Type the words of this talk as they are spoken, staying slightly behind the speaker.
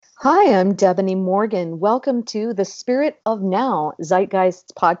Hi, I'm Debony Morgan. Welcome to the Spirit of Now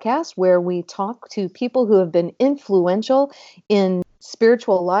Zeitgeist podcast, where we talk to people who have been influential in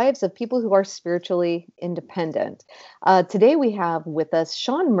spiritual lives of people who are spiritually independent. Today we have with us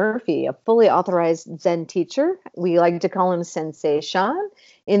Sean Murphy, a fully authorized Zen teacher. We like to call him Sensei Sean,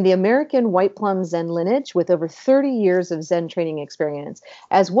 in the American White Plum Zen lineage with over 30 years of Zen training experience,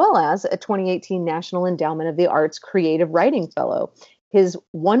 as well as a 2018 National Endowment of the Arts Creative Writing Fellow. His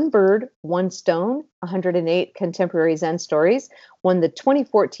One Bird, One Stone, 108 Contemporary Zen Stories won the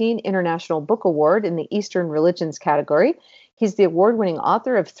 2014 International Book Award in the Eastern Religions category. He's the award-winning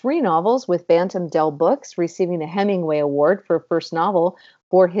author of 3 novels with Bantam Dell Books, receiving the Hemingway Award for first novel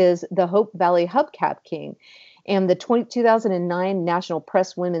for his The Hope Valley Hubcap King, and the 2009 National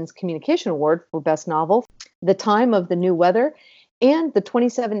Press Women's Communication Award for Best Novel, The Time of the New Weather, and the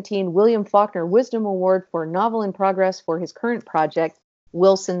 2017 William Faulkner Wisdom Award for Novel in Progress for his current project,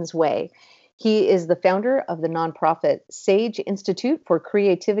 Wilson's Way. He is the founder of the nonprofit Sage Institute for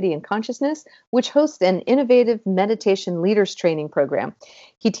Creativity and Consciousness, which hosts an innovative meditation leaders training program.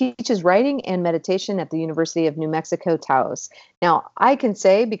 He teaches writing and meditation at the University of New Mexico, Taos. Now, I can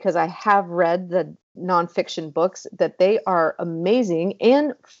say, because I have read the nonfiction books, that they are amazing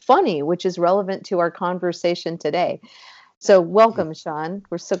and funny, which is relevant to our conversation today. So welcome, Sean.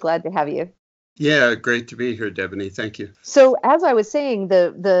 We're so glad to have you. Yeah, great to be here, Debony. Thank you. So as I was saying,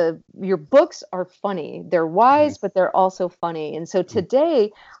 your books are funny. They're wise, but they're also funny. And so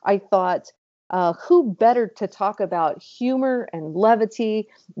today I thought, who better to talk about humor and levity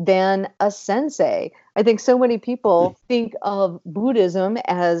than a sensei? I think so many people think of Buddhism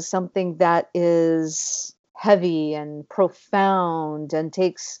as something that is heavy and profound and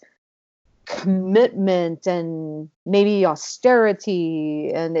takes commitment and maybe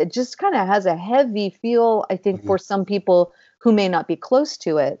austerity, and it just kind of has a heavy feel, I think, for some people who may not be close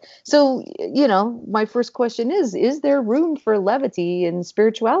to it. So, my first question is there room for levity in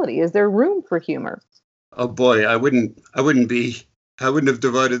spirituality? Is there room for humor? Oh boy, I wouldn't have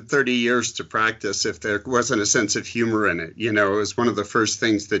devoted 30 years to practice if there wasn't a sense of humor in it. It was one of the first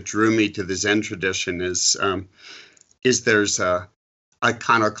things that drew me to the Zen tradition is there's a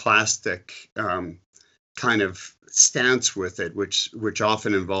iconoclastic kind of stance with it, which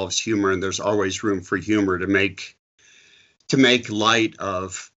often involves humor, and there's always room for humor to make light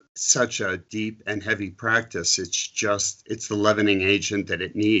of such a deep and heavy practice. It's the leavening agent that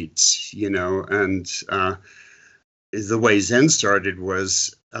it needs, and the way Zen started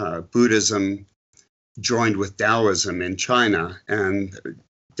was Buddhism joined with Taoism in China, and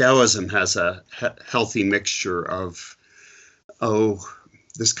Taoism has a healthy mixture of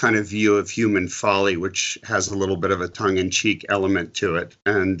this kind of view of human folly, which has a little bit of a tongue-in-cheek element to it.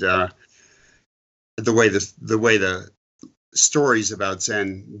 And the way the stories about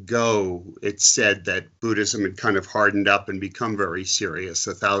Zen go, it's said that Buddhism had kind of hardened up and become very serious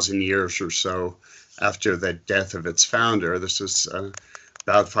 1,000 years or so after the death of its founder. This was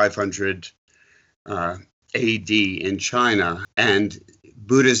about 500 AD in China, and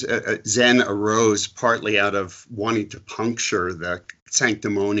Zen arose partly out of wanting to puncture the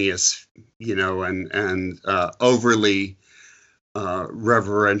sanctimonious, and overly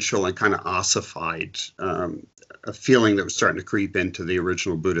reverential and kind of ossified a feeling that was starting to creep into the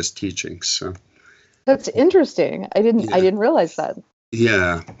original Buddhist teachings. So that's interesting. I didn't realize that.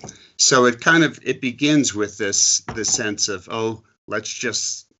 Yeah. So it begins with this sense of, let's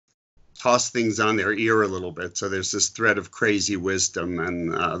just toss things on their ear a little bit. So there's this thread of crazy wisdom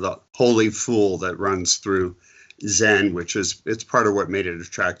and the holy fool that runs through Zen, it's part of what made it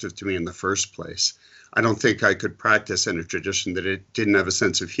attractive to me in the first place. I don't think I could practice in a tradition that it didn't have a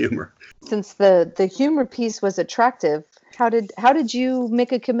sense of humor. Since the humor piece was attractive, how did you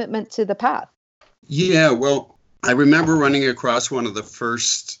make a commitment to the path? Yeah, well, I remember running across one of the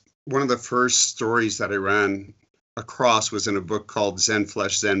first stories that I ran across was in a book called Zen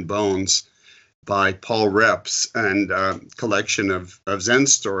Flesh, Zen Bones by Paul Reps, and a collection of Zen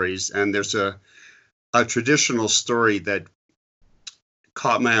stories. And there's a traditional story that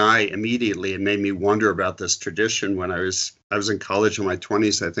caught my eye immediately and made me wonder about this tradition when I was in college in my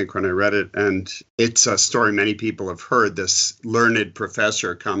 20s, I think, when I read it. And it's a story many people have heard. This learned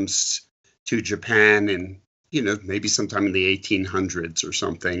professor comes to Japan in, maybe sometime in the 1800s or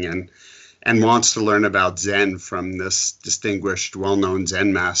something, and wants to learn about Zen from this distinguished, well-known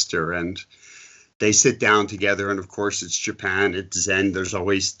Zen master. And they sit down together, and of course it's Japan, it's Zen, there's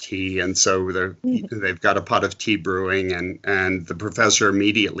always tea. And so they've got a pot of tea brewing, and the professor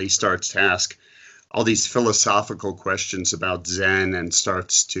immediately starts to ask all these philosophical questions about Zen and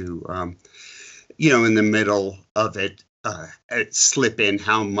starts to, in the middle of it, slip in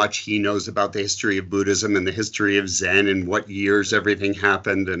how much he knows about the history of Buddhism and the history of Zen and what years everything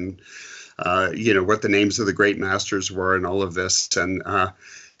happened and, what the names of the great masters were and all of this.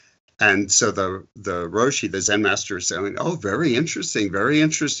 And so the Roshi, the Zen master, is saying, "Oh, very interesting, very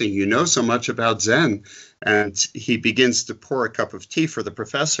interesting. You know so much about Zen." And he begins to pour a cup of tea for the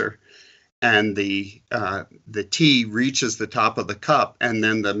professor. And the tea reaches the top of the cup, and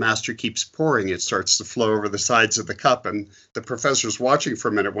then the master keeps pouring. It starts to flow over the sides of the cup, and the professor's watching for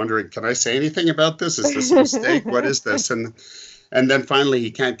a minute, wondering, "Can I say anything about this? Is this a mistake? What is this?" And then finally,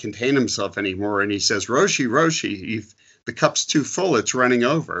 he can't contain himself anymore, and he says, "Roshi, the cup's too full. It's running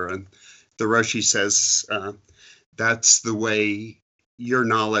over." And the Roshi says, "That's the way your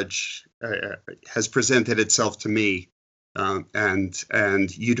knowledge has presented itself to me.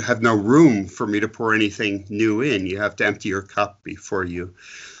 And you'd have no room for me to pour anything new in. You have to empty your cup before you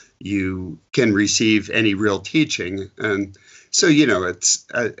can receive any real teaching." And so,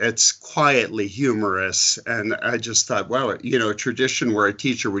 it's quietly humorous. And I just thought, wow, a tradition where a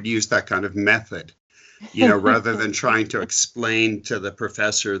teacher would use that kind of method, rather than trying to explain to the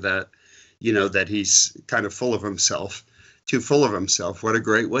professor that, that he's kind of too full of himself. What a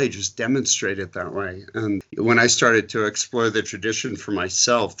great way, just demonstrate it that way. And when I started to explore the tradition for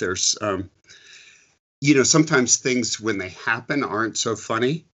myself, there's, sometimes things when they happen aren't so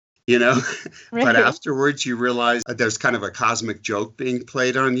funny, Right. but afterwards you realize there's kind of a cosmic joke being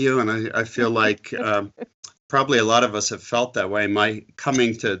played on you. And I feel like probably a lot of us have felt that way. My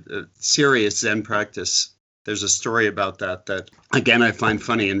coming to serious Zen practice, there's a story about that again, I find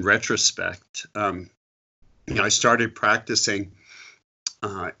funny in retrospect. I started practicing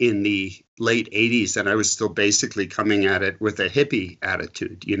in the late 80s, and I was still basically coming at it with a hippie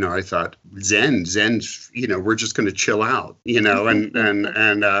attitude. I thought Zen, we're just going to chill out,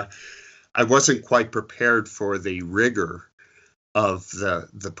 and I wasn't quite prepared for the rigor of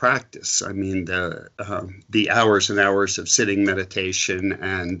the practice. I mean, the hours and hours of sitting meditation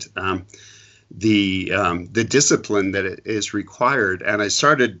and the discipline that is required. And I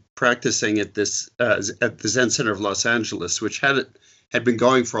started practicing at the Zen Center of Los Angeles, which had been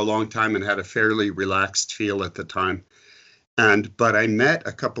going for a long time and had a fairly relaxed feel at the time. But I met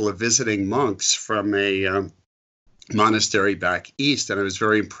a couple of visiting monks from a monastery back east, and I was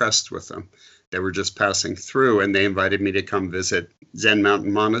very impressed with them. They were just passing through, and they invited me to come visit Zen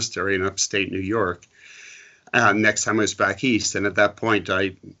Mountain Monastery in upstate New York next time I was back east. And at that point,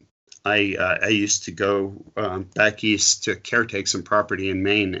 I used to go back east to caretake some property in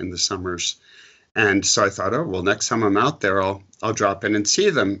Maine in the summers. And so I thought, oh, well, next time I'm out there, I'll drop in and see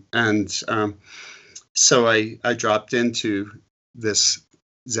them. And so I dropped into this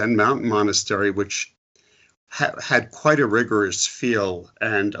Zen Mountain Monastery, which had quite a rigorous feel,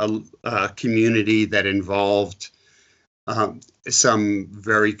 and a community that involved some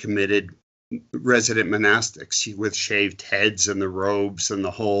very committed resident monastics with shaved heads and the robes and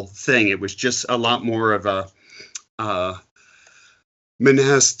the whole thing. It was just a lot more of a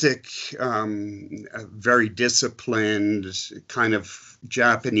monastic, very disciplined, kind of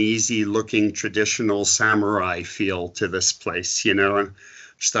Japanesey looking traditional samurai feel to this place, and I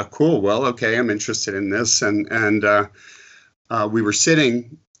just thought, cool, well, okay, I'm interested in this. And we were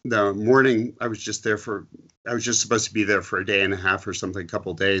sitting the morning. I was just supposed to be there for a day and a half or something, a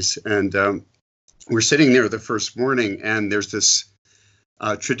couple of days. And we're sitting there the first morning, and there's this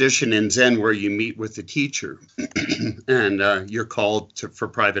tradition in Zen where you meet with the teacher and you're called for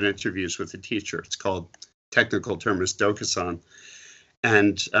private interviews with the teacher. It's called, technical term is Dokusan.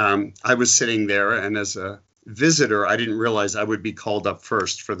 And I was sitting there, and as a visitor, I didn't realize I would be called up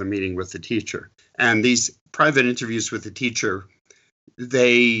first for the meeting with the teacher. And these private interviews with the teacher,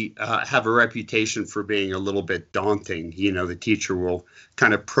 they have a reputation for being a little bit daunting. The teacher will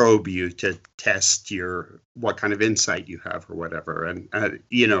kind of probe you to test what kind of insight you have or whatever. And,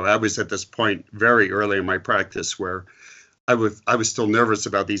 I was at this point very early in my practice where I was still nervous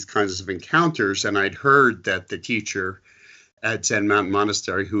about these kinds of encounters. And I'd heard that the teacher at Zen Mountain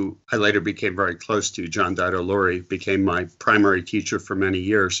Monastery, who I later became very close to, John Daido Loori, became my primary teacher for many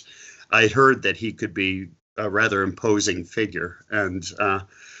years. I heard that he could be a rather imposing figure. And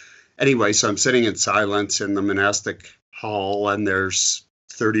anyway, so I'm sitting in silence in the monastic hall, and there's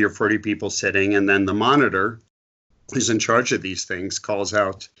 30 or 40 people sitting. And then the monitor, who's in charge of these things, calls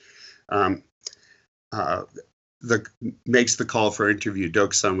out, makes the call for interview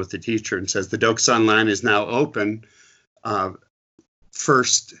Dokusan with the teacher, and says, the Dokusan line is now open.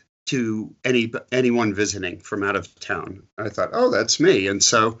 First to anyone visiting from out of town. I thought, oh, that's me. And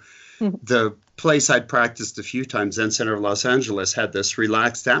so the place I'd practiced a few times, Zen Center of Los Angeles, had this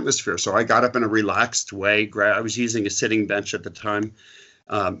relaxed atmosphere. So I got up in a relaxed way. I was using a sitting bench at the time.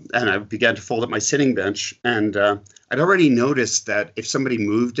 And I began to fold up my sitting bench. And I'd already noticed that if somebody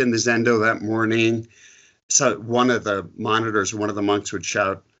moved in the Zendo that morning, so one of the monitors or one of the monks would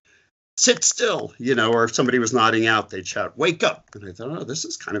shout, "Sit still," or if somebody was nodding out, they'd shout, "Wake up." And I thought, oh, this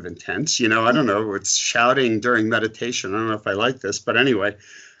is kind of intense. I don't know. It's shouting during meditation. I don't know if I like this. But anyway,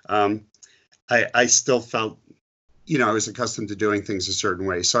 I still felt, I was accustomed to doing things a certain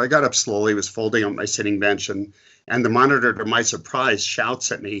way. So I got up slowly, was folding up my sitting bench, and the monitor, to my surprise,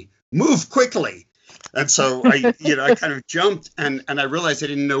 shouts at me, "Move quickly." And so I kind of jumped, and I realized I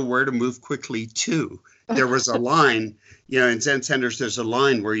didn't know where to move quickly to. There was a line, in Zen centers, there's a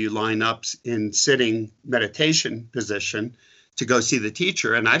line where you line up in sitting meditation position to go see the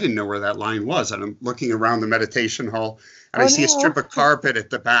teacher. And I didn't know where that line was. And I'm looking around the meditation hall, and I see a strip of carpet at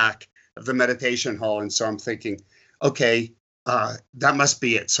the back of the meditation hall. And so I'm thinking, okay, that must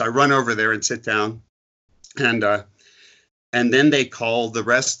be it. So I run over there and sit down. And then they call the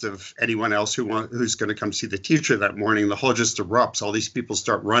rest of anyone else who's going to come see the teacher that morning. The hall just erupts. All these people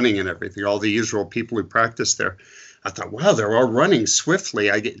start running and everything, all the usual people who practice there. I thought, wow, they're all running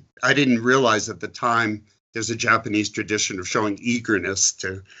swiftly. I didn't realize at the time there's a Japanese tradition of showing eagerness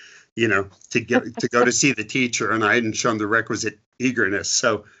to go to see the teacher, and I hadn't shown the requisite eagerness.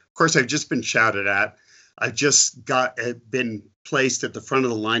 So, of course, I've just been shouted at. I've just been placed at the front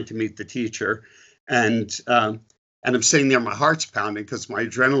of the line to meet the teacher, and I'm sitting there, my heart's pounding because my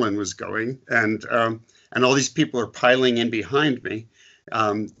adrenaline was going, and all these people are piling in behind me,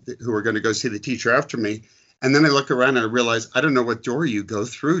 who are going to go see the teacher after me. And then I look around and I realize I don't know what door you go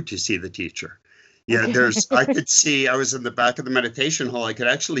through to see the teacher. Yeah, I could see, I was in the back of the meditation hall. I could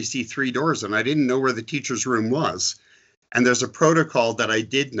actually see 3 doors, and I didn't know where the teacher's room was. And there's a protocol that I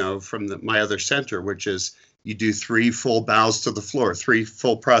did know from my other center, which is you do 3 full bows to the floor, 3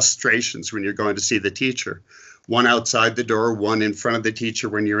 full prostrations when you're going to see the teacher. 1 outside the door, 1 in front of the teacher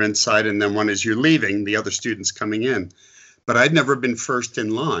when you're inside, and then 1 as you're leaving, the other students coming in. But I'd never been first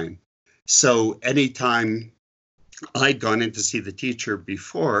in line. So anytime I'd gone in to see the teacher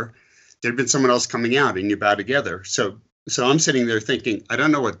before, there'd been someone else coming out, and you bow together. So I'm sitting there thinking, I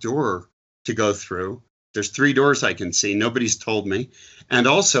don't know what door to go through. There's 3 doors I can see. Nobody's told me. And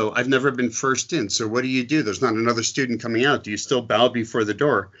also, I've never been first in. So what do? There's not another student coming out. Do you still bow before the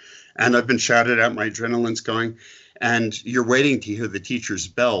door? And I've been shouted at. My adrenaline's going. And you're waiting to hear the teacher's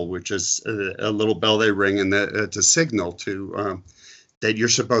bell, which is a little bell they ring, and it's a signal to that you're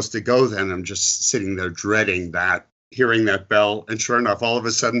supposed to go then. I'm just sitting there dreading that, hearing that bell. And sure enough, all of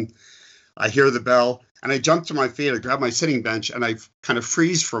a sudden, I hear the bell, and I jump to my feet. I grab my sitting bench, and I kind of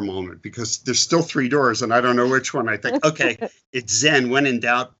freeze for a moment because there's still 3 doors, and I don't know which one. I think, okay, it's Zen. When in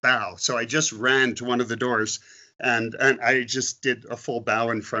doubt, bow. So I just ran to one of the doors, and I just did a full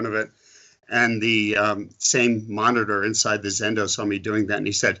bow in front of it. And the same monitor inside the Zendo saw me doing that, and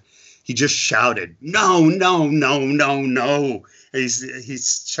he just shouted, "No, no, no, no, no." He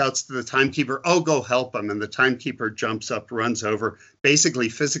shouts to the timekeeper, "Oh, go help him." And the timekeeper jumps up, runs over, basically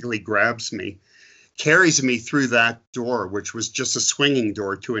physically grabs me, carries me through that door, which was just a swinging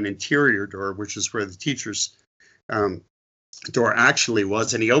door, to an interior door, which is where the teacher's door actually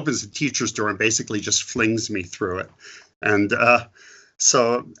was. And he opens the teacher's door and basically just flings me through it. And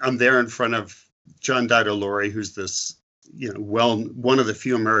so I'm there in front of John Dido Lory, who's this, one of the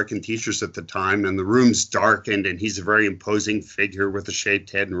few American teachers at the time, and the room's darkened, and he's a very imposing figure with a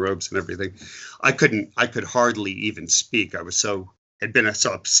shaved head and robes and everything. I could hardly even speak. Had been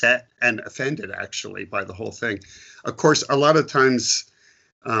so upset and offended, actually, by the whole thing. Of course, a lot of times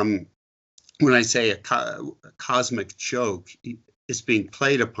when I say a cosmic joke is being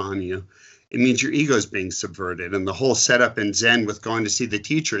played upon you, it means your ego is being subverted. And the whole setup in Zen with going to see the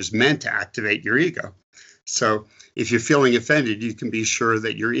teacher is meant to activate your ego. So if you're feeling offended, you can be sure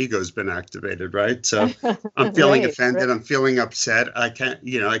that your ego's been activated, right? So I'm feeling offended. Right. I'm feeling upset. I can't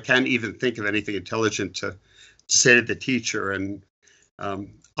even think of anything intelligent to say to the teacher. And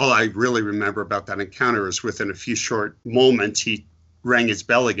all I really remember about that encounter is within a few short moments, he rang his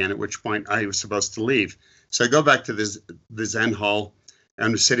bell again, at which point I was supposed to leave. So I go back to the Zen hall.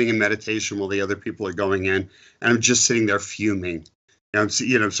 I'm sitting in meditation while the other people are going in, and I'm just sitting there fuming. I'm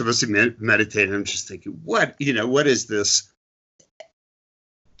supposed to meditate, and I'm just thinking, what is this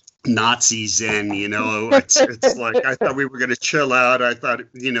Nazi Zen? It's like, I thought we were going to chill out. I thought,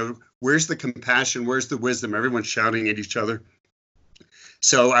 where's the compassion? Where's the wisdom? Everyone's shouting at each other.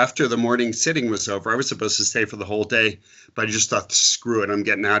 So after the morning sitting was over, I was supposed to stay for the whole day, but I just thought, screw it, I'm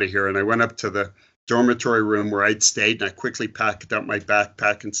getting out of here. And I went up to the dormitory room where I'd stayed, and I quickly packed up my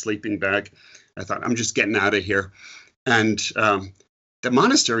backpack and sleeping bag. I thought, I'm just getting out of here. And the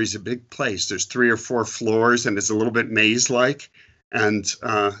monastery is a big place. There's 3 or 4 floors, and it's a little bit maze-like. And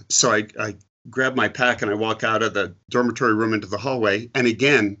so I grab my pack and I walk out of the dormitory room into the hallway. And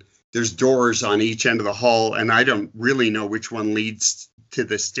again, there's doors on each end of the hall, and I don't really know which one leads to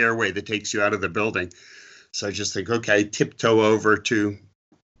the stairway that takes you out of the building. So I just think, okay, I tiptoe over to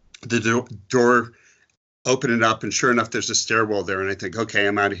the door, open it up, and sure enough, there's a stairwell there. And I think, okay,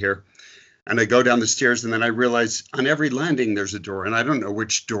 I'm out of here. And I go down the stairs, and then I realize on every landing there's a door, and I don't know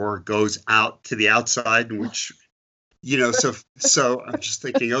which door goes out to the outside and which, so I'm just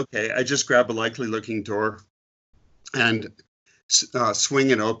thinking, okay, I just grab a likely looking door and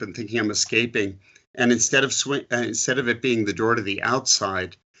swing it open, thinking I'm escaping. And instead of it being the door to the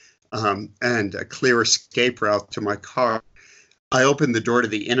outside and a clear escape route to my car, I open the door to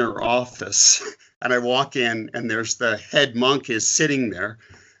the inner office, and I walk in, and there's the head monk is sitting there,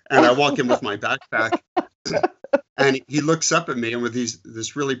 and I walk in with my backpack, and he looks up at me and with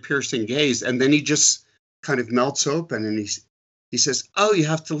this really piercing gaze, and then he just kind of melts open, and he says, "Oh, you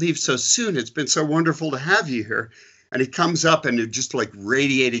have to leave so soon. It's been so wonderful to have you here." And he comes up, and just like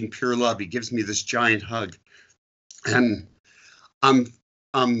radiating pure love, he gives me this giant hug, and I'm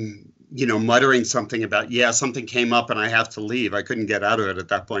muttering something about, something came up and I have to leave. I couldn't get out of it at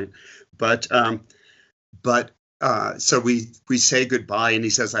that point, but so we say goodbye, and he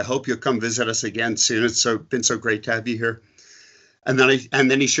says, "I hope you'll come visit us again soon. It's been so great to have you here." And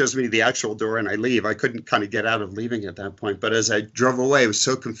then he shows me the actual door, and I leave. I couldn't kind of get out of leaving at that point. But as I drove away, I was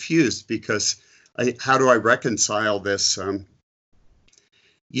so confused because how do I reconcile this,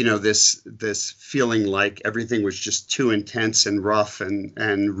 this feeling like everything was just too intense and rough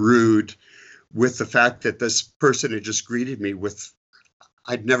and rude, with the fact that this person had just greeted me with,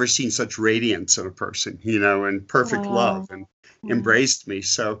 I'd never seen such radiance in a person, and perfect love, and embraced me.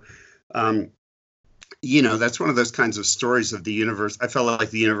 So, that's one of those kinds of stories of the universe. I felt like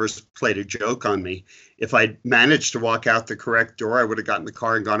the universe played a joke on me. If I'd managed to walk out the correct door, I would have gotten in the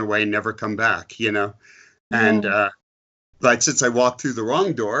car and gone away and never come back, And, but since I walked through the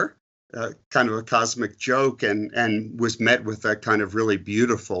wrong door, kind of a cosmic joke, and was met with that kind of really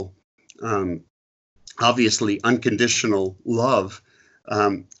beautiful, obviously unconditional love,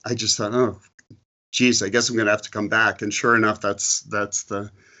 I just thought, oh, geez, I guess I'm going to have to come back. And sure enough, that's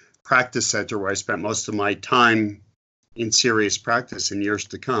the practice center where I spent most of my time in serious practice in years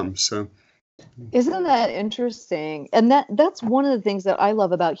to come. So, isn't that interesting? And that's one of the things that I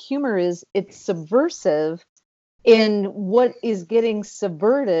love about humor is it's subversive. In what is getting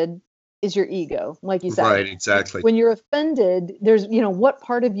subverted is your ego, like you said. Right, exactly. When you're offended, there's, what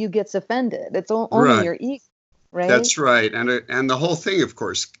part of you gets offended? It's only your ego, right? That's right. And the whole thing, of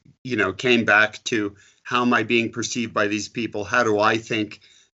course, came back to, how am I being perceived by these people? How do I think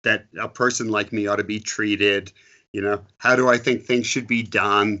that a person like me ought to be treated? How do I think things should be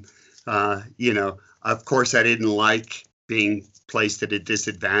done? Of course, I didn't like being placed at a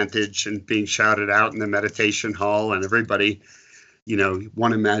disadvantage and being shouted out in the meditation hall, and everybody,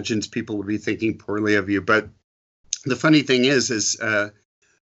 one imagines people will be thinking poorly of you. But the funny thing is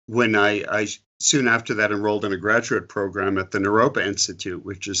when I soon after that enrolled in a graduate program at the Naropa Institute,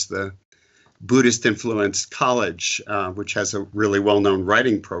 which is the Buddhist influenced college, which has a really well-known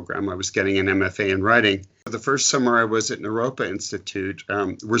writing program. I was getting an MFA in writing. The first summer I was at Naropa Institute,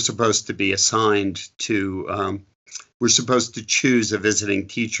 we're supposed to be assigned to, we're supposed to choose a visiting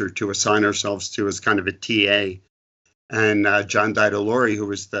teacher to assign ourselves to as kind of a TA. And John Daidalori, who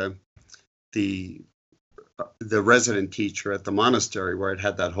was the resident teacher at the monastery where I'd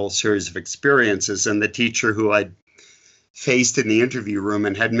had that whole series of experiences, and the teacher who I'd faced in the interview room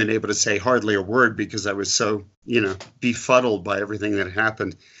and hadn't been able to say hardly a word because I was so, befuddled by everything that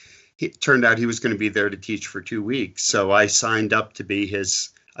happened. It turned out he was going to be there to teach for 2 weeks. So I signed up to be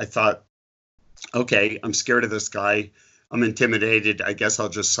I thought, okay, I'm scared of this guy. I'm intimidated. I guess I'll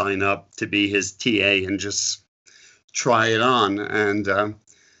just sign up to be his TA and just try it on. And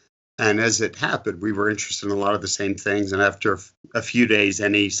as it happened, we were interested in a lot of the same things. And after a few days,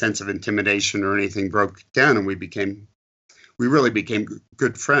 any sense of intimidation or anything broke down, and we really became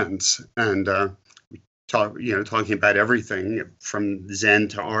good friends. And talking about everything from Zen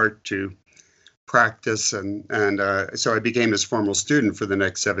to art to practice. And so I became his formal student for the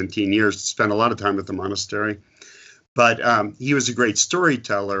next 17 years, spent a lot of time at the monastery. But he was a great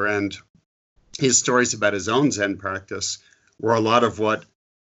storyteller, and his stories about his own Zen practice were a lot of what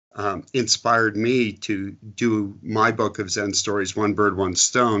inspired me to do my book of Zen stories, One Bird, One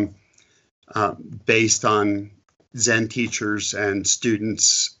Stone, based on Zen teachers and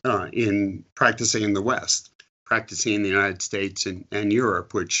students in practicing in the West, practicing in the United States and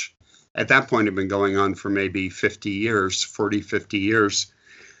Europe, which at that point had been going on for maybe 50 years.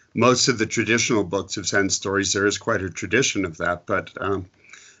 Most of the traditional books of Zen stories, there is quite a tradition of that, but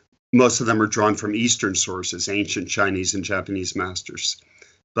most of them are drawn from Eastern sources, ancient Chinese and Japanese masters.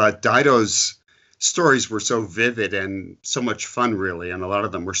 But Daido's stories were so vivid and so much fun, really, and a lot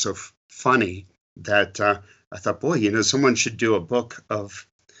of them were so funny that I thought, boy, someone should do a book of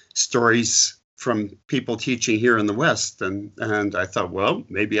stories from people teaching here in the West. And I thought, well,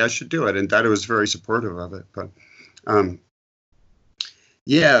 maybe I should do it. And Daido was very supportive of it. But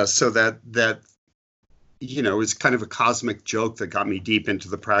so that it's kind of a cosmic joke that got me deep into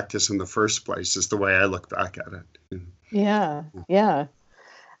the practice in the first place, is the way I look back at it. Yeah.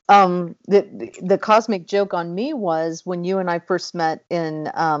 The cosmic joke on me was when you and I first met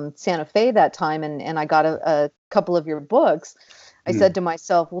in Santa Fe that time, and I got a couple of your books. I said to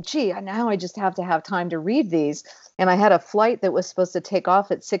myself, well, gee, now I just have to have time to read these. And I had a flight that was supposed to take off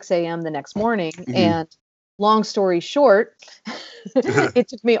at 6 a.m. the next morning. And long story short, it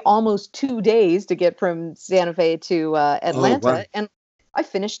took me almost 2 days to get from Santa Fe to Atlanta. Oh, wow. And I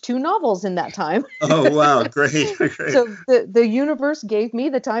finished 2 novels in that time. Oh, wow. Great. So the universe gave me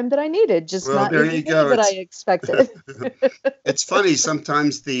the time that I needed, just not in the way that I expected. It's funny.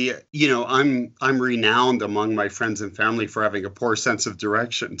 Sometimes I'm renowned among my friends and family for having a poor sense of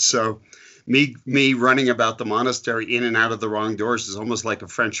direction. So me running about the monastery in and out of the wrong doors is almost like a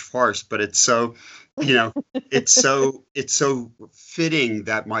French farce, but it's so, it's so fitting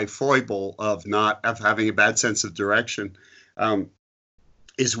that my foible of having a bad sense of direction,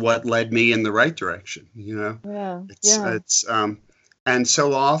 is what led me in the right direction, It's and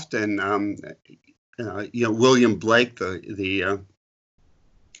so often, William Blake, the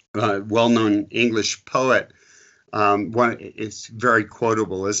well-known English poet, it's very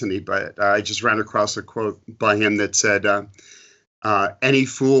quotable, isn't he? But I just ran across a quote by him that said, any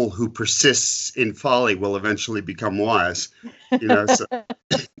fool who persists in folly will eventually become wise,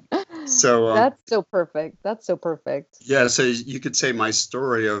 So that's so perfect. Yeah, so you could say my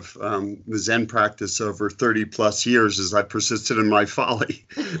story of the Zen practice over 30 plus years is I persisted in my folly.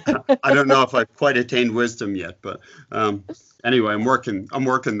 I don't know if I've quite attained wisdom yet, but anyway, I'm working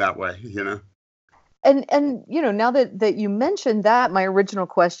that way, And now that you mentioned that, my original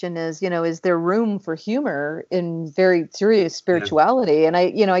question is there room for humor in very serious spirituality? Yeah.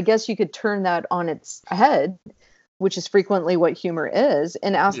 And I guess you could turn that on its head, which is frequently what humor is,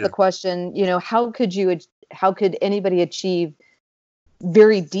 and ask the question, how could anybody achieve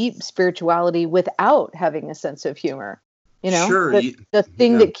very deep spirituality without having a sense of humor? Sure. The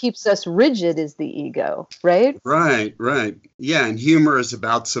thing that keeps us rigid is the ego, right? Right. Yeah, and humor is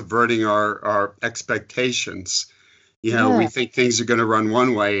about subverting our expectations. We think things are going to run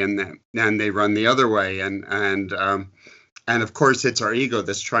one way, and they run the other way, and of course, it's our ego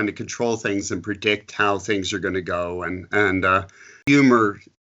that's trying to control things and predict how things are going to go. And humor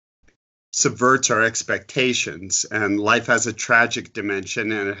subverts our expectations. And life has a tragic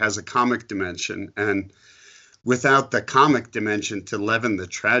dimension and it has a comic dimension. And without the comic dimension to leaven the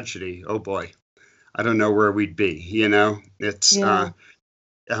tragedy, oh boy, I don't know where we'd be. It's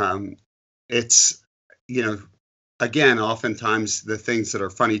again, oftentimes the things that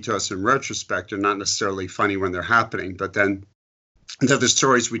are funny to us in retrospect are not necessarily funny when they're happening, but then they're the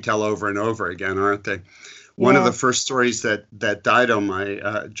stories we tell over and over again, aren't they? One of the first stories that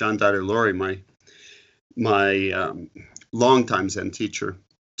Daido, John Daido Loori, my longtime Zen teacher,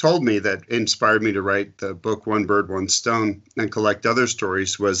 told me that inspired me to write the book One Bird, One Stone and collect other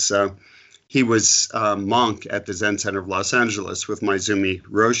stories was he was a monk at the Zen Center of Los Angeles with Maezumi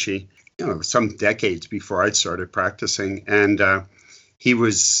Roshi, some decades before I'd started practicing. And he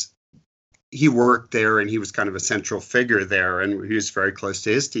worked there and he was kind of a central figure there. And he was very close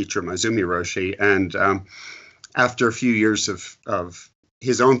to his teacher, Maezumi Roshi. And after a few years of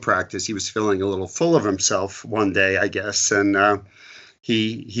his own practice, he was feeling a little full of himself one day, I guess. And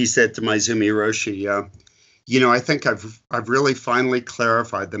he said to Maezumi Roshi, I think I've really finally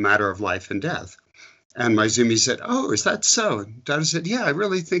clarified the matter of life and death. And Maezumi said, oh, is that so? And Daido said, I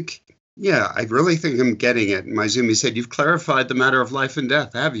really think I'm getting it. And Maezumi said, you've clarified the matter of life and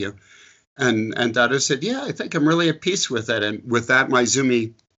death, have you? And Daido said, yeah, I think I'm really at peace with it. And with that,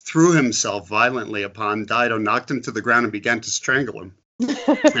 Maezumi threw himself violently upon Daido, knocked him to the ground and began to strangle him.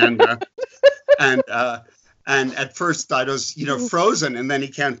 And at first Daido's, frozen, and then he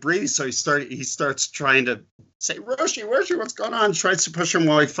can't breathe. So he starts trying to say, Roshi, what's going on? Tries to push him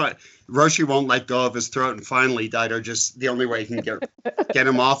while Roshi won't let go of his throat. And finally, Daido the only way he can get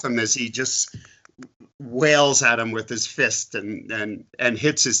him off him is he just wails at him with his fist and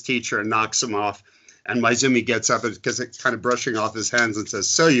hits his teacher and knocks him off. And Maizumi gets up because it's kind of brushing off his hands and says,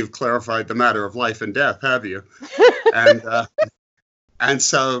 "So you've clarified the matter of life and death, have you?" and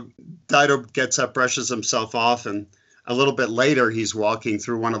so Daido gets up, brushes himself off, and a little bit later he's walking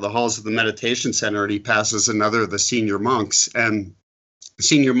through one of the halls of the meditation center, and he passes another of the senior monks, and the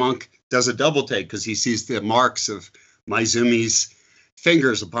senior monk does a double take because he sees the marks of Maizumi's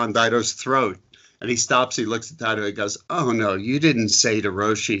fingers upon Daido's throat. And he stops, he looks at Daido and goes, "Oh, no, you didn't say to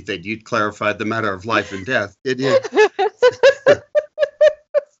Roshi that you'd clarified the matter of life and death, did you?"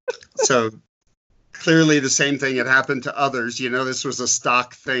 So clearly the same thing had happened to others. This was a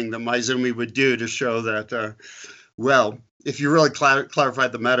stock thing that Maizumi would do to show that, well, if you really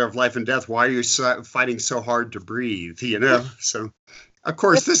clarified the matter of life and death, why are you fighting so hard to breathe, So, of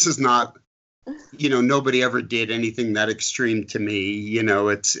course, this is not... nobody ever did anything that extreme to me.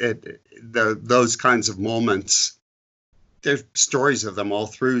 Those kinds of moments, there's stories of them all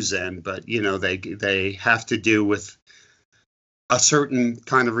through Zen, but, they have to do with a certain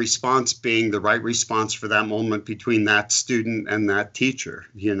kind of response being the right response for that moment between that student and that teacher,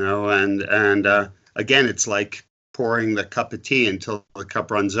 and again, it's like pouring the cup of tea until the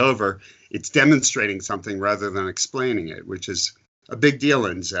cup runs over. It's demonstrating something rather than explaining it, which is a big deal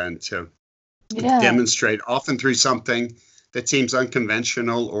in Zen to demonstrate, often through something that seems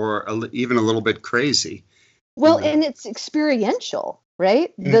unconventional or even a little bit crazy. Well, and it's experiential,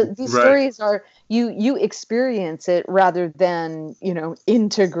 right? These stories are, you experience it rather than,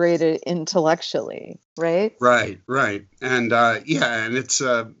 integrate it intellectually, right? Right. And and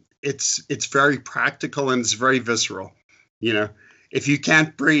it's very practical and it's very visceral. If you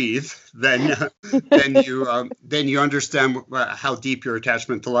can't breathe, then you understand how deep your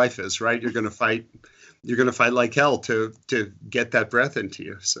attachment to life is, right? You're going to fight like hell to get that breath into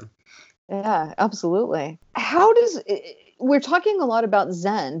you. So, yeah, absolutely. We're talking a lot about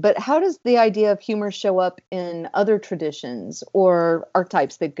Zen, but how does the idea of humor show up in other traditions or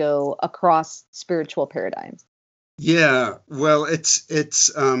archetypes that go across spiritual paradigms? Yeah, well,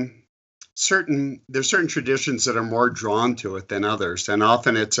 there's certain traditions that are more drawn to it than others, and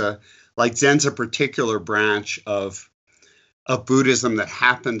often it's like Zen's a particular branch of Buddhism that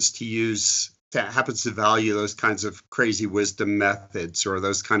happens to value those kinds of crazy wisdom methods or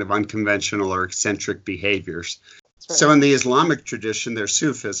those kind of unconventional or eccentric behaviors. Right. So in the Islamic tradition, there's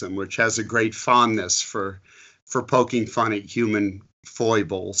Sufism, which has a great fondness for poking fun at human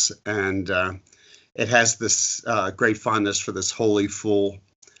foibles, and it has this great fondness for this holy fool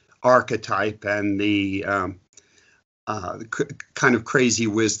archetype and the kind of crazy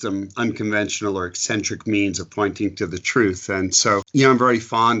wisdom, unconventional or eccentric means of pointing to the truth. And so, I'm very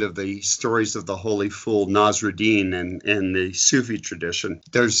fond of the stories of the holy fool Nasruddin and the Sufi tradition.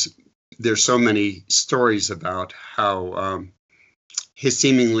 There's so many stories about how his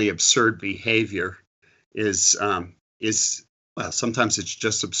seemingly absurd behavior is well, sometimes it's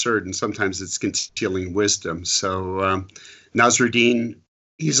just absurd and sometimes it's concealing wisdom. So Nasruddin,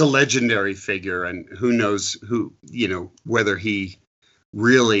 he's a legendary figure, and who knows whether he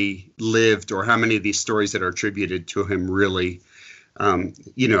really lived or how many of these stories that are attributed to him really,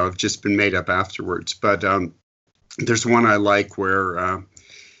 have just been made up afterwards. But there's one I like where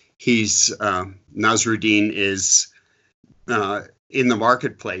Nasruddin is in the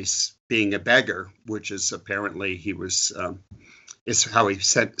marketplace being a beggar, which is apparently is how he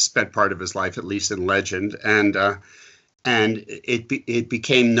spent part of his life, at least in legend. And it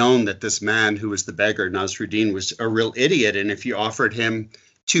became known that this man who was the beggar, Nasruddin, was a real idiot. And if you offered him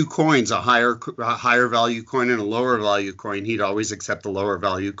 2 coins, a higher value coin and a lower value coin, he'd always accept the lower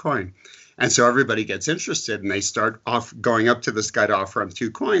value coin. And so everybody gets interested, and they start going up to this guy to offer him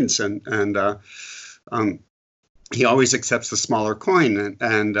 2 coins, and he always accepts the smaller coin.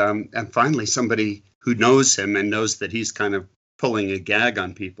 And finally, somebody who knows him and knows that he's kind of pulling a gag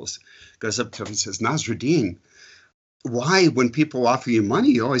on people goes up to him and says, "Nasruddin, why, when people offer you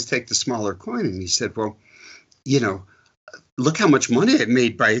money, you always take the smaller coin?" And he said, "Well, look how much money I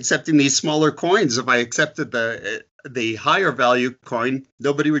made by accepting these smaller coins. If I accepted the higher value coin,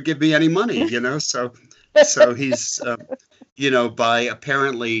 nobody would give me any money, So he's, by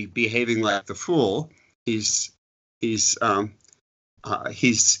apparently behaving like the fool, he's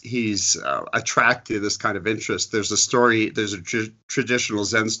attracted this kind of interest. There's a traditional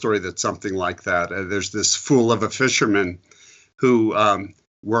Zen story that's something like that. There's this fool of a fisherman who,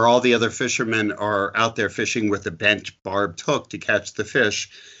 where all the other fishermen are out there fishing with a bent barbed hook to catch the fish,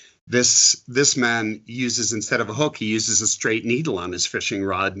 this man uses, instead of a hook, he uses a straight needle on his fishing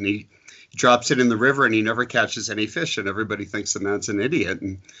rod, and he drops it in the river, and he never catches any fish, and everybody thinks the man's an idiot.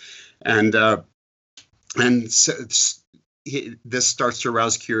 And And so this starts to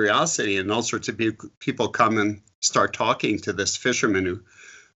arouse curiosity, and all sorts of people come and start talking to this fisherman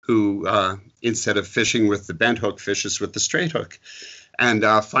who instead of fishing with the bent hook, fishes with the straight hook. And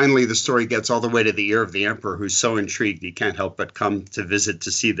finally, the story gets all the way to the ear of the emperor, who's so intrigued he can't help but come to visit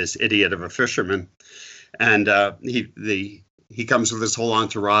to see this idiot of a fisherman. And he comes with his whole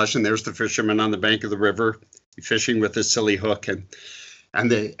entourage, and there's the fisherman on the bank of the river, fishing with his silly hook.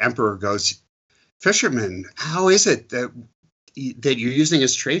 And the emperor goes, "Fisherman, how is it that you're using a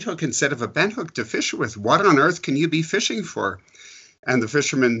straight hook instead of a bent hook to fish with? What on earth can you be fishing for?" And the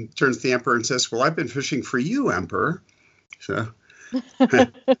fisherman turns to the emperor and says, "Well, I've been fishing for you, emperor." So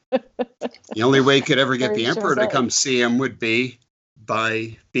the only way he could ever get the emperor to come see him would be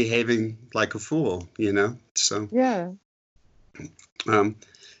by behaving like a fool, So yeah.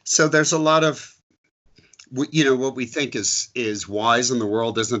 So there's a lot of, what we think is wise in the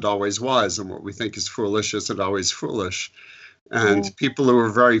world isn't always wise, and what we think is foolish isn't always foolish. And people who are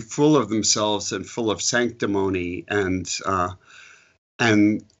very full of themselves and full of sanctimony and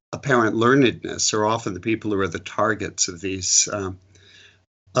apparent learnedness are often the people who are the targets of these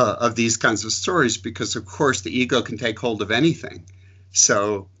kinds of stories, because of course the ego can take hold of anything.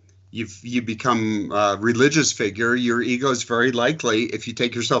 So you become a religious figure, your ego is very likely, if you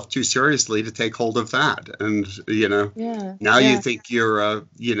take yourself too seriously, to take hold of that. And you think now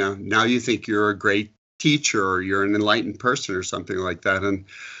you think you're a great teacher, or you're an enlightened person, or something like that. And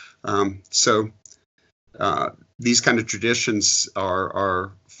so these kind of traditions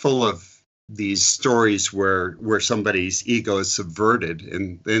are full of these stories where somebody's ego is subverted.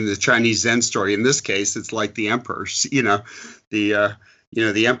 And in the Chinese Zen story, in this case, it's like the emperor's.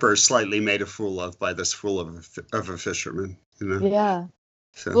 The emperor is slightly made a fool of by this fool of a fisherman. Yeah.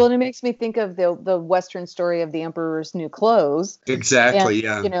 So. Well, and it makes me think of the Western story of the emperor's new clothes. Exactly.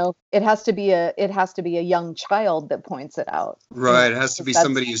 And, yeah. It has to be a young child that points it out. Right. It has to be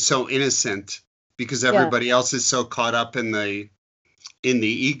somebody who's so innocent, because everybody else is so caught up in the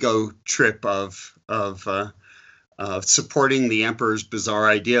ego trip of supporting the emperor's bizarre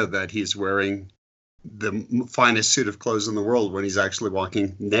idea that he's wearing the finest suit of clothes in the world when he's actually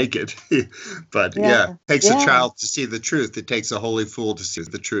walking naked. But it takes a child to see the truth. It takes a holy fool to see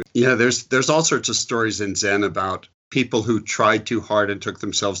the truth. There's all sorts of stories in Zen about people who tried too hard and took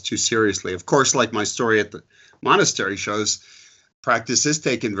themselves too seriously. Of course, like my story at the monastery shows, practice is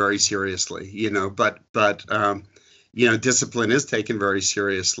taken very seriously, but discipline is taken very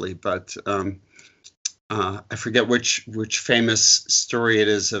seriously. But I forget which famous story it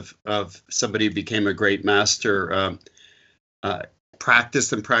is of somebody who became a great master,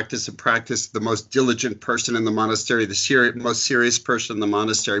 practiced and practiced and practiced. The most diligent person in the monastery, the most serious person in the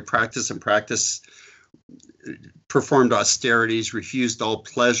monastery, practiced and practiced, performed austerities, refused all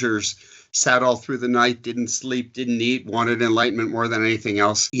pleasures, sat all through the night, didn't sleep, didn't eat, wanted enlightenment more than anything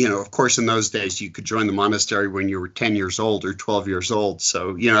else. Of course, in those days, you could join the monastery when you were 10 years old or 12 years old.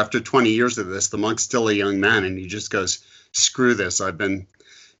 So, after 20 years of this, the monk's still a young man, and he just goes, "Screw this. I've been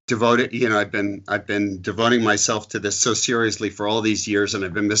devoted, I've been devoting myself to this so seriously for all these years, and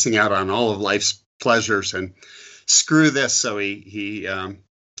I've been missing out on all of life's pleasures, and screw this." So he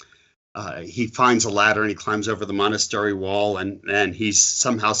finds a ladder and he climbs over the monastery wall, and he's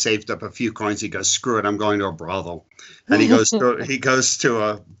somehow saved up a few coins. He goes, "Screw it, I'm going to a brothel." And he goes to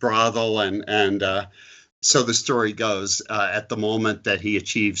a brothel, and so the story goes, at the moment that he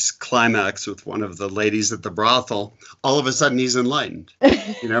achieves climax with one of the ladies at the brothel, all of a sudden he's enlightened.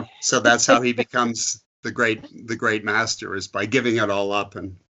 So that's how he becomes the great master, is by giving it all up.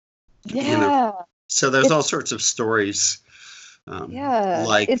 And so there's all sorts of stories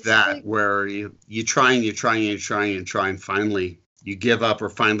like that, where you try and you try and you try and try, and finally you give up, or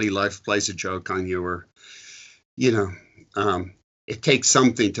finally life plays a joke on you, or it takes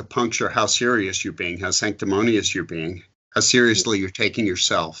something to puncture how serious you're being, how sanctimonious you're being, how seriously you're taking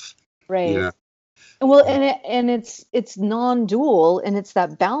yourself. Right. Well, and it's non-dual, and it's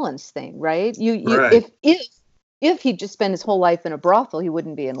that balance thing, right? Right. If he'd just spent his whole life in a brothel, he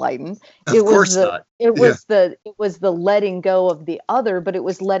wouldn't be enlightened. Of course not. It was the letting go of the other, but it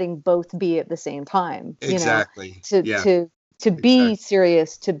was letting both be at the same time. Exactly. To be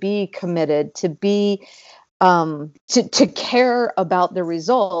serious, to be committed, to be to care about the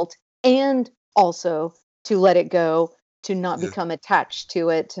result, and also to let it go, to not become attached to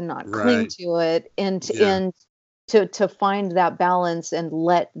it, to not cling to it, and to find that balance and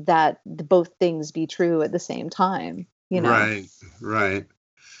let both things be true at the same time. Right.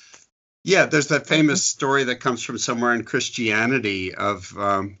 Yeah, there's that famous story that comes from somewhere in Christianity of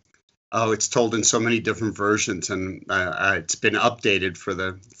oh, it's told in so many different versions, and it's been updated for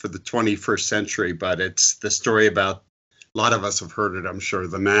the 21st century. But it's the story about, a lot of us have heard it, I'm sure.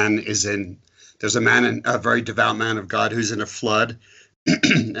 There's a very devout man of God who's in a flood,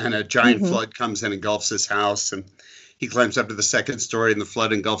 and a giant flood comes and engulfs his house, and he climbs up to the second story, and the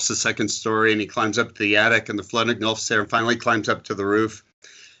flood engulfs the second story, and he climbs up to the attic, and the flood engulfs there, and finally climbs up to the roof.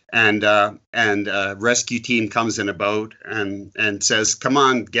 And rescue team comes in a boat and says, "Come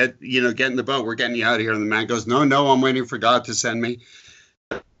on, get in the boat. We're getting you out of here." And the man goes, "No, I'm waiting for God to send me,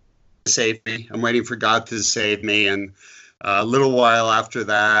 save me. I'm waiting for God to save me." And a little while after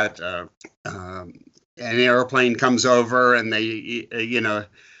that, an airplane comes over, and they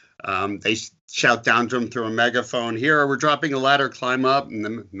shout down to him through a megaphone, "Here, we're dropping a ladder, climb up." And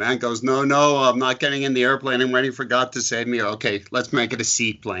the man goes, no, I'm not getting in the airplane. I'm waiting for God to save me. Okay, let's make it a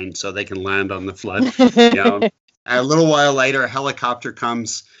seaplane so they can land on the flood. And a little while later, a helicopter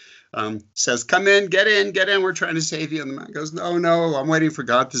comes, says, "Come in, get in, we're trying to save you." And the man goes, no, I'm waiting for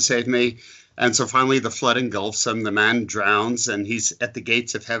God to save me. And so finally the flood engulfs him. The man drowns, and he's at the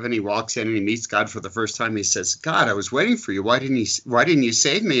gates of heaven. He walks in and he meets God for the first time. He says, "God, I was waiting for you. Why didn't you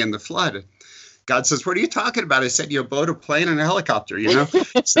save me in the flood?" God says, "What are you talking about? I sent you a boat, a plane, and a helicopter."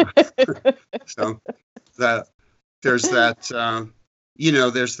 So that there's that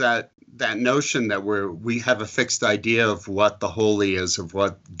there's that notion that we have a fixed idea of what the holy is, of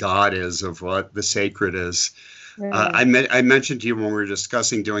what God is, of what the sacred is. Right. I mentioned to you when we were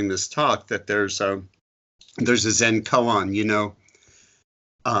discussing doing this talk that there's a Zen koan,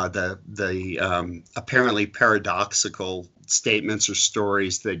 the apparently paradoxical statements or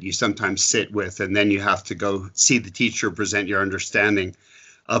stories that you sometimes sit with, and then you have to go see the teacher present your understanding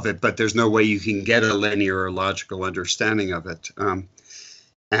of it, but there's no way you can get a linear or logical understanding of it.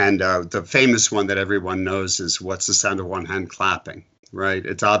 And the famous one that everyone knows is, "What's the sound of one hand clapping?" Right?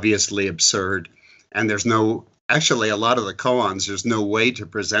 It's obviously absurd, and actually a lot of the koans, there's no way to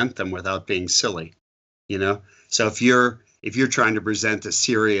present them without being silly, So if you're trying to present a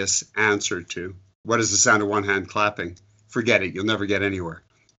serious answer to what is the sound of one hand clapping, forget it. You'll never get anywhere.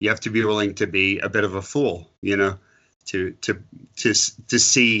 You have to be willing to be a bit of a fool, to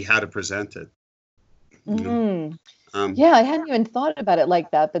see how to present it. Yeah, I hadn't even thought about it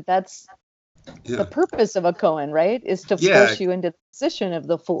like that, but that's the purpose of a koan, right? Is to force you into the position of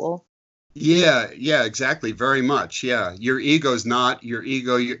the fool. Yeah, exactly. Very much. Yeah. Your ego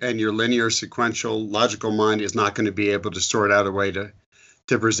and your linear, sequential, logical mind is not going to be able to sort out a way to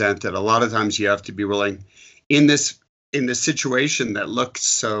present it. A lot of times you have to be willing in this situation that looks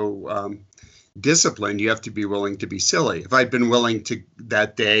so disciplined, you have to be willing to be silly. If I'd been willing to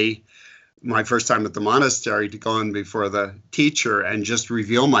that day, my first time at the monastery, to go in before the teacher and just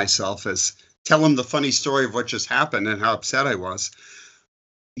reveal myself, tell him the funny story of what just happened and how upset I was,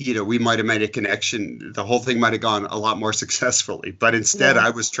 we might have made a connection. The whole thing might have gone a lot more successfully. But instead, I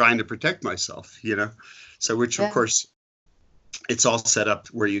was trying to protect myself, So which, of course, it's all set up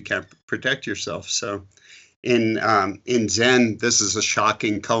where you can't protect yourself. So in Zen, this is a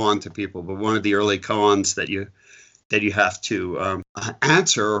shocking koan to people, but one of the early koans that you have to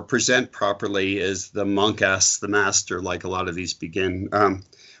answer or present properly is, the monk asks the master, like a lot of these begin,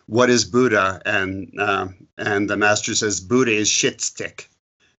 "What is Buddha?" And the master says, "Buddha is shit stick."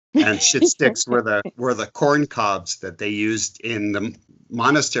 And shit sticks were the corn cobs that they used in the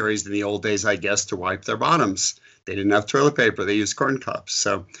monasteries in the old days, I guess, to wipe their bottoms. They didn't have toilet paper; they used corn cobs.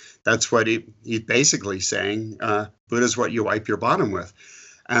 So that's what he's basically saying. Buddha's what you wipe your bottom with.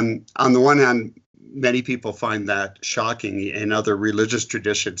 And on the one hand, many people find that shocking. In other religious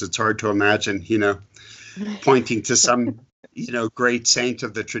traditions, it's hard to imagine, pointing to some, great saint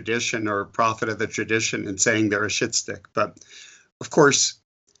of the tradition or prophet of the tradition and saying they're a shit stick. But of course,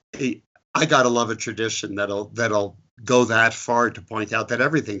 I gotta love a tradition that'll go that far to point out that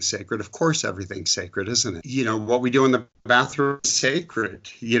everything's sacred. Of course, everything's sacred, isn't it? What we do in the bathroom is sacred.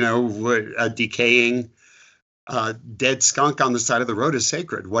 A decaying dead skunk on the side of the road is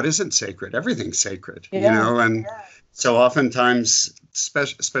sacred. What isn't sacred? Everything's sacred. And so oftentimes,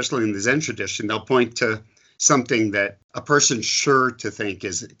 especially in the Zen tradition, they'll point to something that a person's sure to think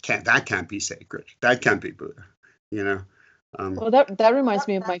that can't be sacred. That can't be Buddha. Well, that reminds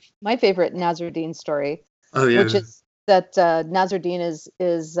me of my favorite Nasruddin story. Oh yeah. Which is that Nasruddin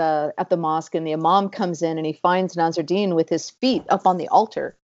is at the mosque, and the imam comes in and he finds Nasruddin with his feet up on the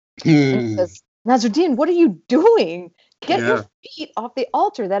altar. And he says, "Nasruddin, what are you doing? Get your feet off the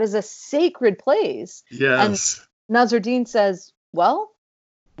altar. That is a sacred place." Yes. And Nasruddin says, "Well,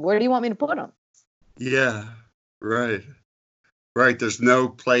 where do you want me to put them?" Yeah, right. Right. There's no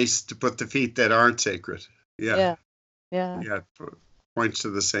place to put the feet that aren't sacred. Yeah. points to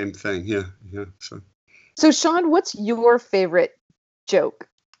the same thing. Yeah, yeah. So Sean, what's your favorite joke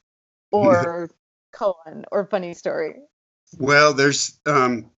or koan or funny story? Well, there's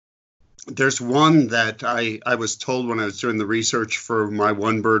one that I was told when I was doing the research for my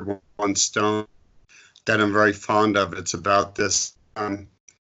One Bird, One Stone that I'm very fond of. It's about this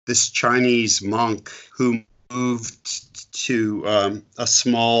Chinese monk who moved to a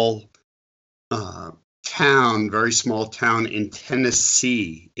small town, very small town in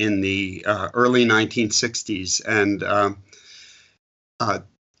Tennessee in the early 1960s. And,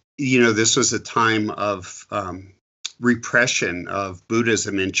 this was a time of repression of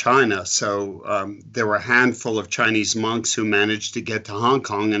Buddhism in China. So there were a handful of Chinese monks who managed to get to Hong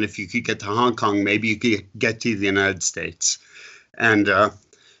Kong. And if you could get to Hong Kong, maybe you could get to the United States. And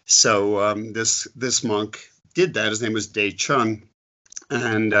so this monk did that. His name was Dei Chun.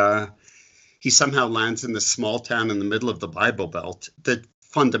 And he somehow lands in this small town in the middle of the Bible Belt, the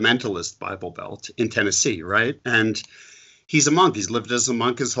fundamentalist Bible Belt in Tennessee, right? And he's a monk. He's lived as a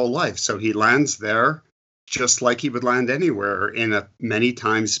monk his whole life. So he lands there just like he would land anywhere in a many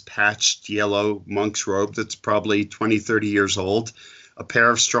times patched yellow monk's robe that's probably 20, 30 years old, a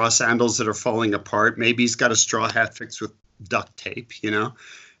pair of straw sandals that are falling apart. Maybe he's got a straw hat fixed with duct tape,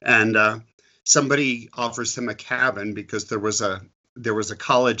 and somebody offers him a cabin because there was a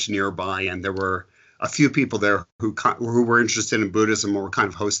college nearby, and there were a few people there who were interested in Buddhism or were kind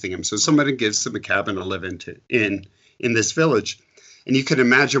of hosting him. So somebody gives him a cabin to live in this village. And you can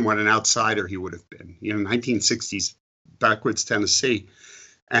imagine what an outsider he would have been, 1960s backwoods Tennessee.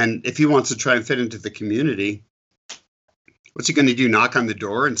 And if he wants to try and fit into the community, what's he going to do? Knock on the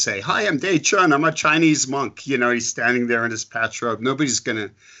door and say, "Hi, I'm Dei Chun. I'm a Chinese monk." He's standing there in his patch robe.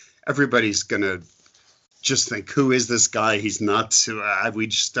 Everybody's going to just think, who is this guy? He's nuts. We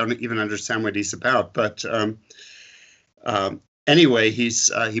just don't even understand what he's about. But anyway, he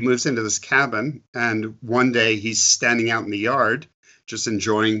moves into this cabin, and one day he's standing out in the yard, just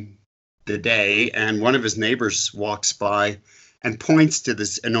enjoying the day, and one of his neighbors walks by and points to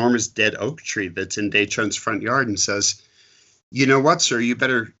this enormous dead oak tree that's in Dei Chun's front yard and says, "You know what, sir? You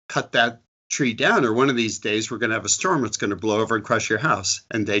better cut that tree down, or one of these days we're going to have a storm that's going to blow over and crush your house."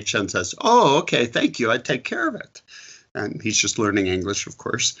 And Dei Chun says, "Oh, okay, thank you. I'd take care of it." And he's just learning English, of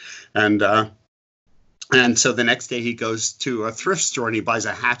course. And so the next day he goes to a thrift store and he buys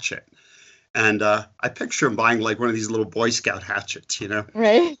a hatchet. And I picture him buying like one of these little Boy Scout hatchets,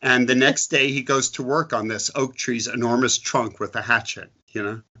 Right. And the next day he goes to work on this oak tree's enormous trunk with a hatchet,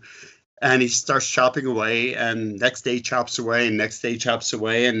 And he starts chopping away, and next day chops away, and next day chops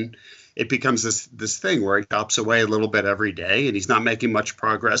away, and it becomes this thing where he chops away a little bit every day, and he's not making much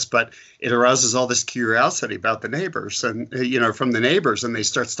progress, but it arouses all this curiosity about the neighbors and, from the neighbors, and they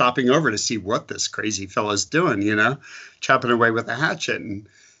start stopping over to see what this crazy fella's doing, chopping away with a hatchet. And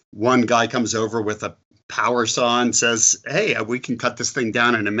one guy comes over with a power saw and says, "Hey, we can cut this thing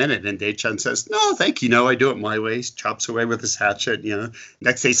down in a minute." And Dei Chun says, "No, thank you. No, I do it my way." He chops away with his hatchet.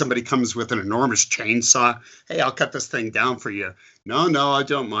 Next day somebody comes with an enormous chainsaw. "Hey, I'll cut this thing down for you." No, I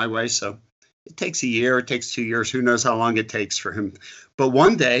do it my way. So it takes a year, it takes 2 years. Who knows how long it takes for him. But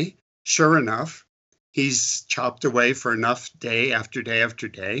one day, sure enough, he's chopped away for enough day after day after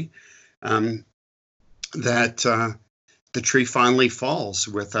day that the tree finally falls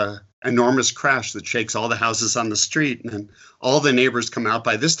with a enormous crash that shakes all the houses on the street. And all the neighbors come out.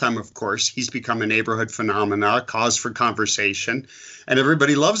 By this time, of course, he's become a neighborhood phenomena, cause for conversation, and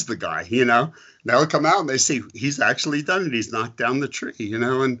everybody loves the guy, They'll come out and they see he's actually done it. He's knocked down the tree,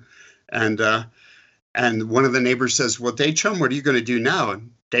 and one of the neighbors says, "Well, Dei Chun, what are you going to do now?" And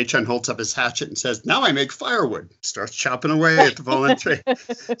Dei Chun holds up his hatchet and says, "Now I make firewood." Starts chopping away at the fallen tree.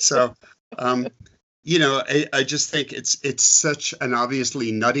 So, I just think it's such an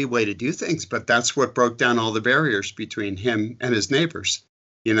obviously nutty way to do things, but that's what broke down all the barriers between him and his neighbors,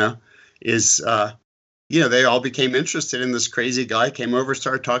 they all became interested in this crazy guy, came over,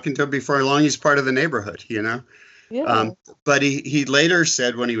 started talking to him. Before long, he's part of the neighborhood, Yeah. But he later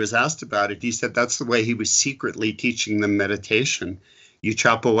said, when he was asked about it, he said that's the way he was secretly teaching them meditation. You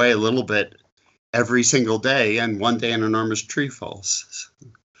chop away a little bit every single day, and one day an enormous tree falls.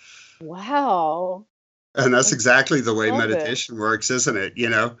 Wow. And that's exactly the way Love meditation works, isn't it?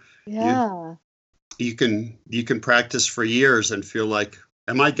 Yeah. You can practice for years and feel like,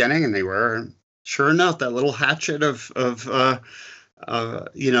 am I getting anywhere? And sure enough, that little hatchet of in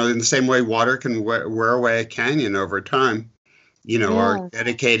the same way water can wear away a canyon over time, our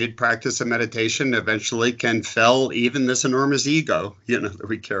dedicated practice of meditation eventually can fell even this enormous ego, that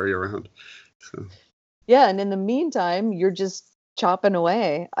we carry around. So. Yeah. And in the meantime, you're just chopping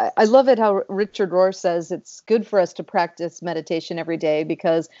away. I love it how Richard Rohr says it's good for us to practice meditation every day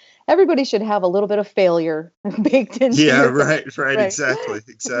because everybody should have a little bit of failure baked into Yeah, your right, right.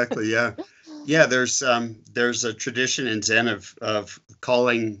 exactly. Yeah. Yeah, there's a tradition in Zen of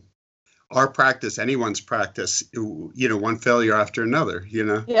calling our practice, anyone's practice, one failure after another,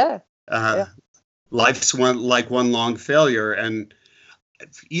 Yeah. Uh, Yeah. life's one long failure. And,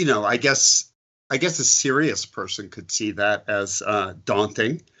 I guess a serious person could see that as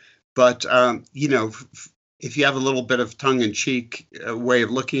daunting. But, if you have a little bit of tongue in cheek way of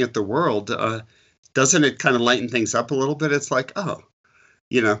looking at the world, doesn't it kind of lighten things up a little bit? It's like, oh,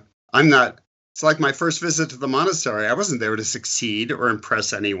 you know, I'm not, it's like my first visit to the monastery. I wasn't there to succeed or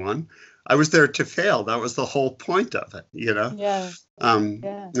impress anyone. I was there to fail. That was the whole point of it. Yeah. Um,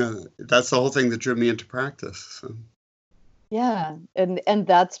 Yeah. that's the whole thing that drew me into practice. So. Yeah. And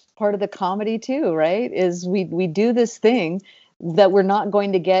that's part of the comedy too, right? Is we do this thing that we're not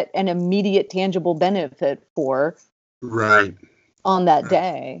going to get an immediate tangible benefit for Right, on that right,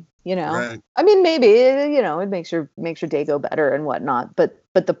 day, right. I mean, maybe, it makes your day go better and whatnot, but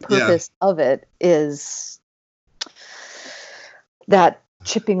the Yeah, purpose of it is that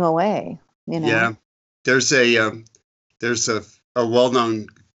chipping away, you know? yeah. There's a well-known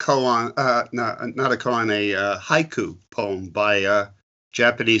koan, not a koan, a haiku poem by a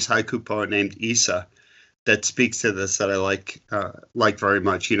Japanese haiku poet named Issa that speaks to this that I like very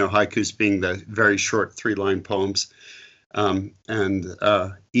much. Haikus being the very short 3-line poems. And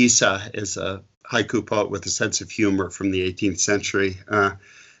Issa is a haiku poet with a sense of humor from the 18th century.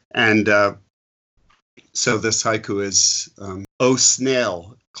 And so this haiku is, "O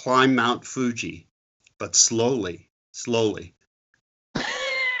snail, climb Mount Fuji, but slowly, slowly.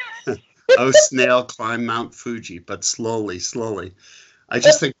 O snail, climb Mount Fuji, but slowly, slowly." I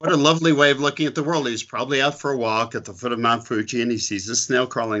just think what a lovely way of looking at the world. He's probably out for a walk at the foot of Mount Fuji and he sees a snail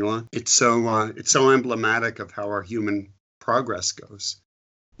crawling along. It's so emblematic of how our human progress goes.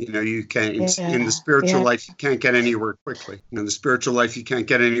 You can't in the Yeah. spiritual Yeah. life you can't get anywhere quickly. In the spiritual life you can't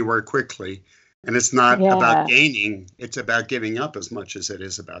get anywhere quickly. And it's not about Yeah. gaining, it's about giving up as much as it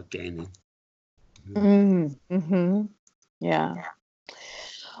is about gaining. Mm-hmm. Yeah.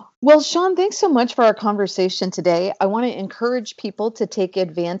 Well, Sean, thanks so much for our conversation today. I want to encourage people to take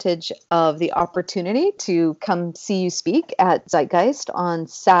advantage of the opportunity to come see you speak at Zeitgeist on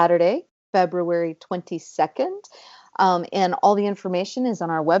Saturday, February 22nd. And all the information is on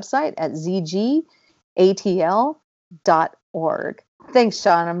our website at zgatl.org. Thanks,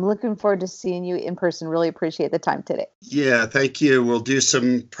 Sean. I'm looking forward to seeing you in person. Really appreciate the time today. Yeah, thank you. We'll do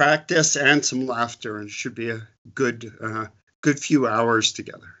some practice and some laughter, and it should be a good few hours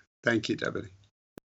together. Thank you, Debbie.